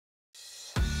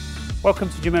Welcome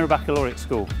to Jumeira Baccalaureate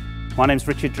School. My name's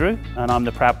Richard Drew and I'm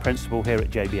the proud principal here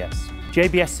at JBS.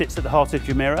 JBS sits at the heart of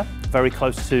Jumeira, very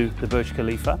close to the Burj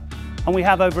Khalifa, and we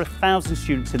have over 1,000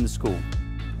 students in the school.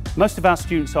 Most of our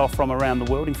students are from around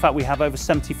the world. In fact, we have over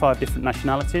 75 different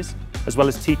nationalities, as well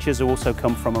as teachers who also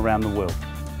come from around the world.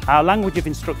 Our language of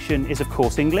instruction is of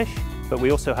course English, but we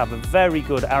also have a very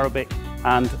good Arabic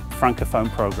and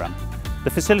Francophone programme. The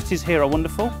facilities here are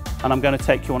wonderful, and I'm going to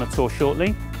take you on a tour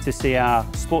shortly to see our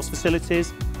sports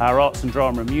facilities, our arts and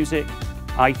drama and music,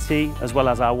 IT, as well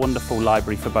as our wonderful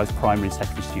library for both primary and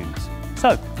secondary students.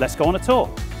 So, let's go on a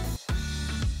tour.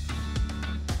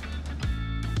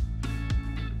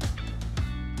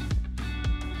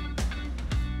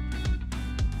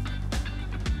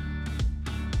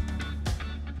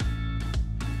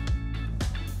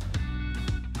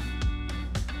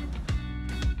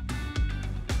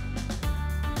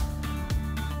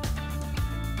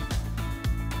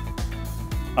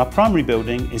 Our primary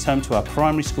building is home to our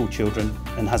primary school children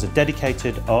and has a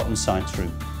dedicated art and science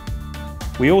room.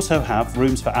 We also have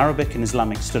rooms for Arabic and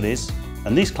Islamic studies,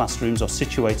 and these classrooms are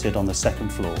situated on the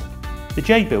second floor. The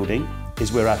J building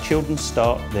is where our children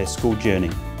start their school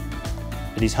journey.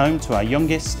 It is home to our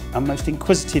youngest and most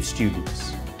inquisitive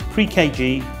students,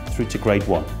 pre-KG through to grade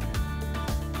 1.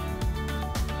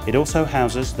 It also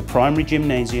houses the primary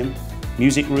gymnasium,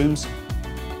 music rooms,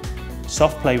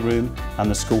 soft play room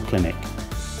and the school clinic.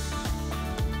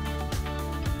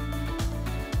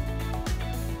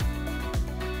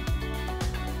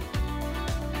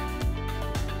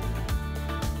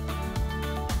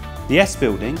 The S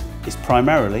building is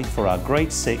primarily for our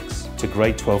grade 6 to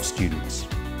grade 12 students,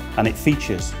 and it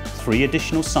features 3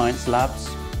 additional science labs,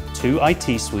 2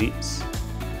 IT suites,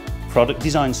 product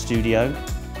design studio,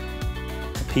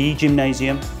 a PE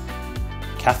gymnasium,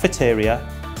 cafeteria,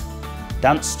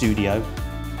 dance studio,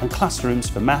 and classrooms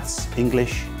for maths,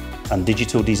 English and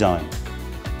digital design.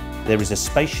 There is a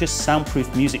spacious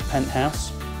soundproof music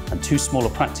penthouse and 2 smaller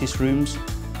practice rooms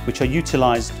which are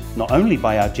utilised not only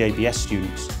by our JBS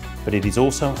students, but it is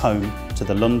also home to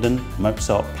the London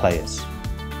Mozart Players.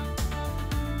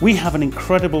 We have an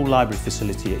incredible library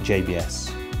facility at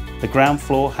JBS. The ground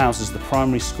floor houses the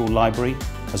primary school library,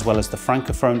 as well as the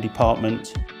Francophone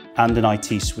department and an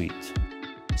IT suite.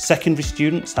 Secondary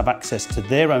students have access to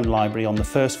their own library on the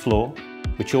first floor,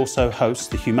 which also hosts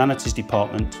the humanities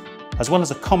department, as well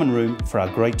as a common room for our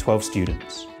grade 12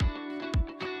 students.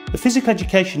 The physical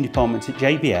education department at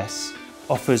JBS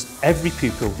offers every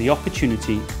pupil the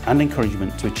opportunity and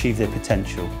encouragement to achieve their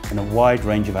potential in a wide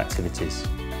range of activities.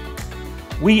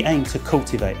 We aim to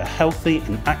cultivate a healthy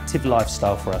and active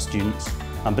lifestyle for our students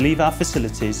and believe our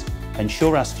facilities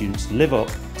ensure our students live up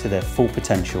to their full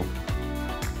potential.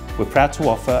 We're proud to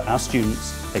offer our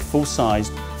students a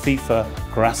full-sized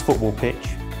FIFA grass football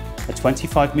pitch, a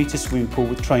 25-metre swimming pool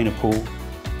with trainer pool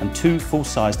and 2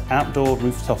 full-sized outdoor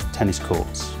rooftop tennis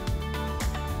courts.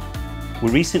 We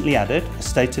recently added a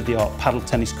state-of-the-art paddle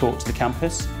tennis court to the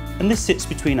campus, and this sits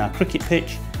between our cricket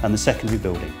pitch and the secondary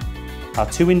building. Our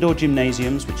 2 indoor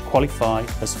gymnasiums, which qualify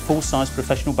as full-size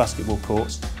professional basketball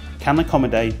courts, can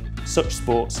accommodate such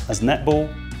sports as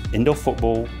netball, indoor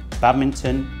football,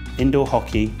 badminton, indoor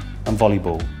hockey and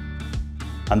volleyball.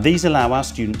 And these allow our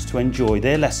students to enjoy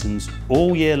their lessons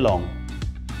all year long